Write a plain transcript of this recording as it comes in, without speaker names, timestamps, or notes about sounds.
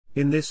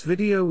In this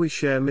video we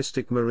share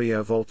Mystic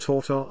Maria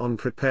Valtorta on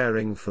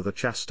preparing for the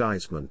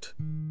chastisement.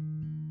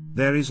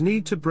 There is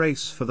need to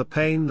brace for the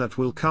pain that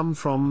will come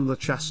from the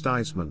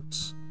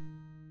chastisements.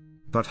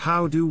 But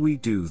how do we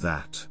do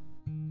that?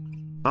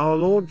 Our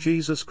Lord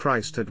Jesus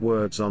Christ had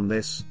words on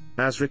this,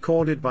 as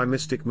recorded by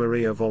Mystic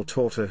Maria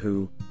Valtorta,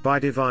 who, by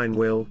divine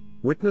will,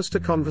 witnessed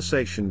a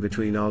conversation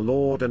between our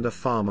Lord and a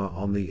farmer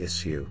on the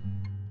issue.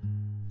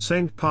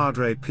 Saint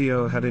Padre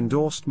Pio had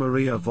endorsed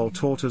Maria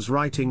Valtorta's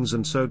writings,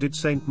 and so did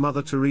Saint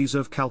Mother Teresa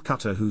of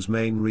Calcutta, whose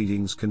main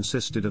readings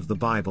consisted of the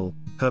Bible,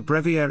 her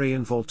breviary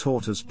and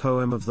Valtorta's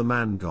poem of the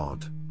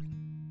man-God.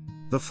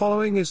 The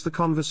following is the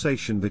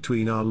conversation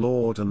between our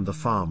Lord and the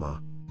farmer.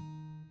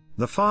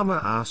 The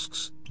farmer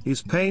asks,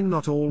 "Is pain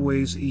not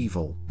always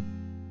evil?"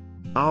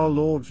 Our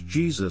Lord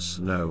Jesus: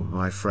 "No,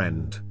 my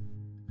friend.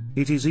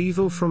 It is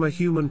evil from a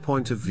human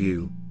point of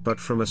view,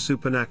 but from a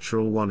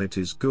supernatural one it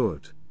is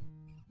good.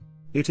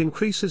 It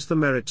increases the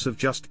merits of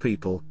just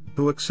people,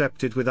 who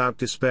accept it without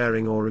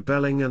despairing or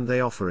rebelling, and they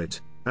offer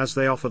it, as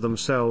they offer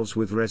themselves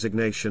with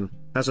resignation,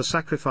 as a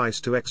sacrifice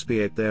to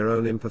expiate their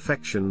own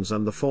imperfections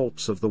and the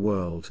faults of the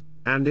world,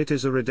 and it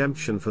is a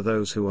redemption for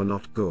those who are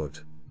not good."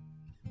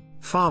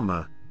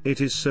 Farmer: "It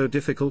is so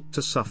difficult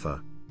to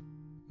suffer."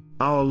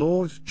 Our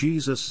Lord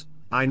Jesus: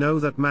 "I know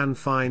that man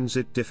finds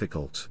it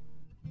difficult."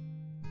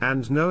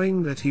 And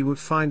knowing that he would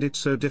find it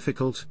so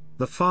difficult,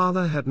 the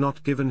Father had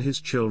not given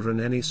his children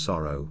any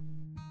sorrow.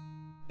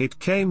 It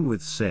came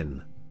with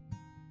sin.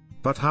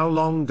 But how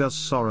long does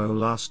sorrow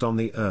last on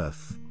the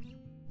earth?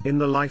 In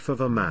the life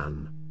of a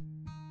man?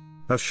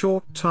 A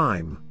short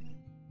time.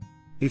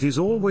 It is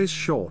always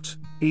short,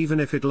 even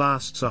if it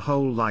lasts a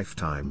whole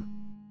lifetime.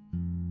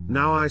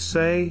 Now I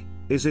say,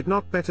 is it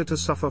not better to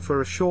suffer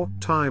for a short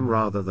time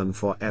rather than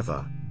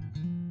forever?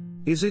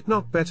 Is it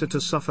not better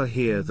to suffer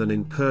here than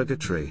in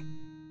purgatory?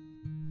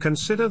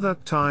 Consider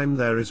that time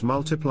there is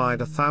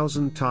multiplied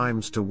 1,000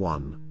 times to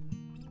 1.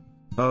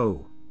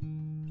 Oh!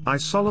 I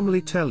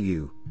solemnly tell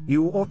you,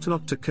 you ought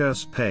not to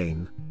curse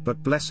pain,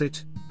 but bless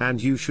it,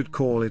 and you should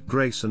call it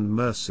grace and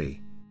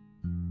mercy.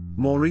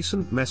 More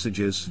recent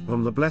messages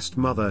from the Blessed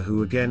Mother,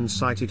 who again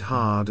cited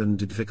hard and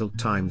difficult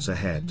times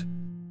ahead.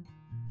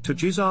 To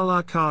Giselle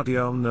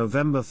Arcadia on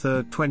November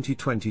 3,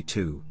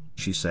 2022,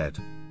 she said,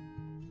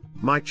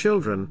 "My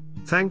children,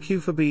 thank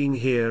you for being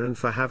here and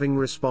for having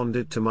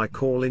responded to my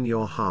call in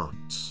your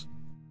hearts.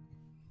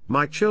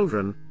 My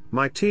children,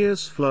 my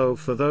tears flow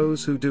for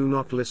those who do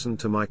not listen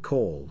to my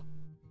call.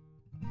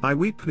 I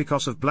weep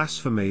because of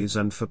blasphemies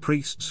and for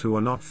priests who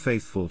are not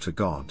faithful to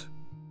God.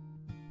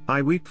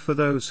 I weep for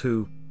those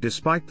who,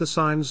 despite the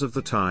signs of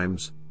the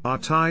times, are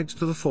tied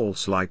to the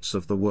false lights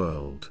of the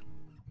world.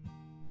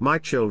 My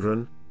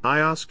children, I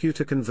ask you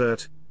to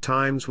convert.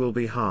 Times will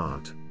be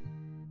hard.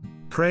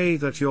 Pray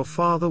that your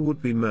Father would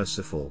be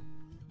merciful.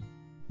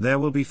 There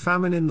will be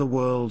famine in the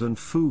world and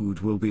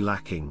food will be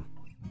lacking.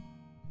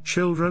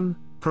 Children,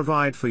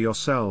 provide for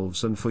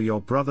yourselves and for your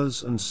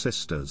brothers and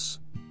sisters.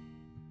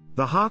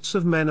 The hearts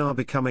of men are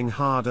becoming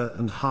harder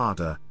and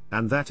harder,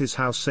 and that is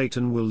how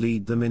Satan will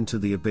lead them into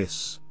the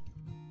abyss.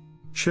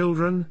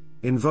 Children,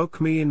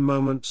 invoke me in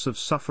moments of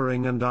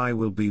suffering and I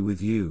will be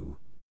with you.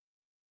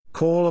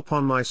 Call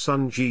upon my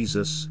Son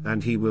Jesus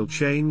and he will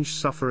change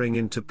suffering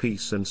into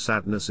peace and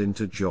sadness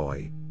into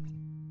joy.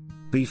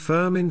 Be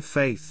firm in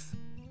faith.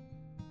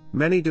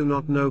 Many do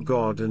not know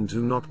God and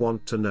do not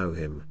want to know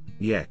him,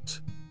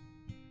 yet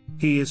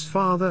he is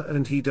Father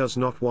and he does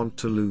not want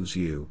to lose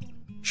you.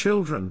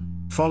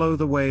 Children, follow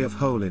the way of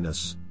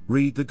holiness,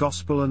 read the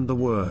Gospel and the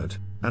Word,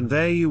 and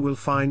there you will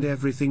find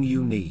everything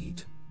you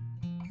need.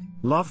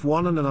 Love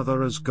one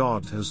another as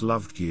God has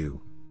loved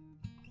you.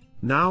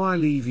 Now I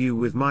leave you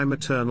with my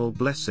maternal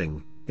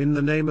blessing, in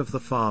the name of the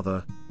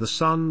Father, the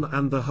Son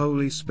and the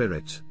Holy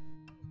Spirit.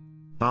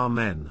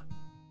 Amen.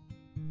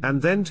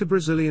 And then to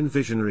Brazilian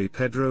visionary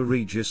Pedro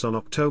Regis on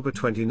October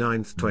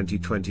 29,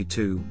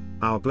 2022,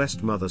 our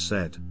Blessed Mother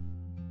said,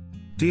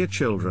 "Dear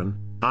children,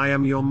 I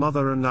am your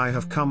mother and I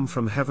have come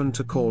from heaven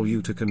to call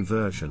you to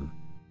conversion.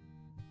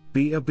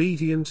 Be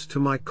obedient to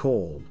my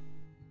call.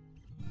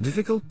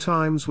 Difficult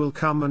times will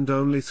come and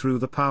only through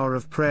the power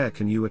of prayer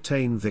can you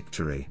attain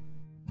victory.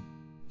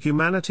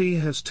 Humanity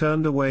has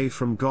turned away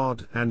from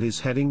God and is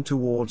heading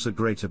towards a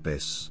great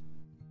abyss.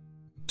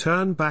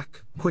 Turn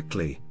back,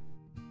 quickly.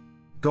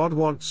 God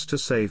wants to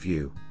save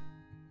you.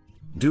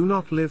 Do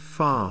not live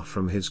far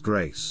from his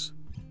grace.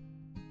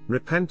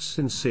 Repent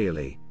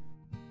sincerely.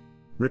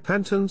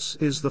 Repentance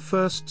is the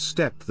first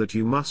step that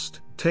you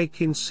must take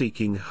in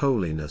seeking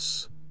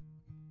holiness.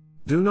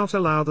 Do not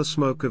allow the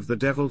smoke of the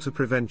devil to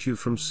prevent you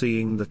from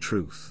seeing the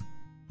truth.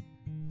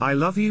 I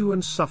love you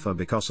and suffer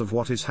because of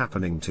what is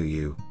happening to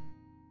you.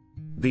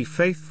 Be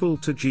faithful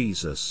to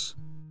Jesus.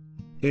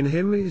 In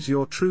him is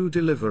your true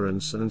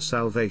deliverance and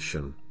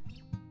salvation.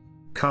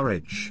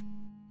 Courage.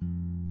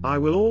 I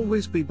will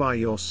always be by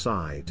your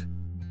side.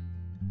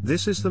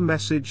 This is the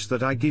message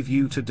that I give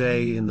you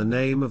today in the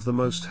name of the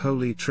Most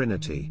Holy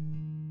Trinity.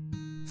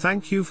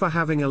 Thank you for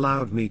having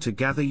allowed me to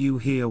gather you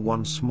here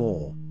once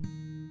more.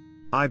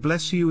 I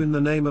bless you in the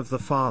name of the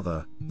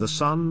Father, the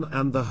Son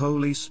and the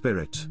Holy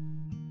Spirit.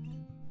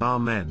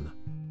 Amen.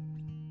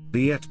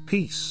 Be at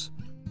peace.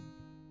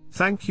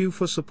 Thank you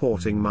for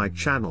supporting my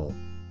channel.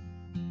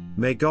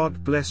 May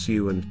God bless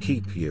you and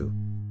keep you.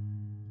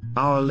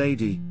 Our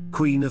Lady,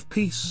 Queen of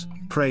Peace,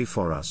 pray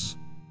for us.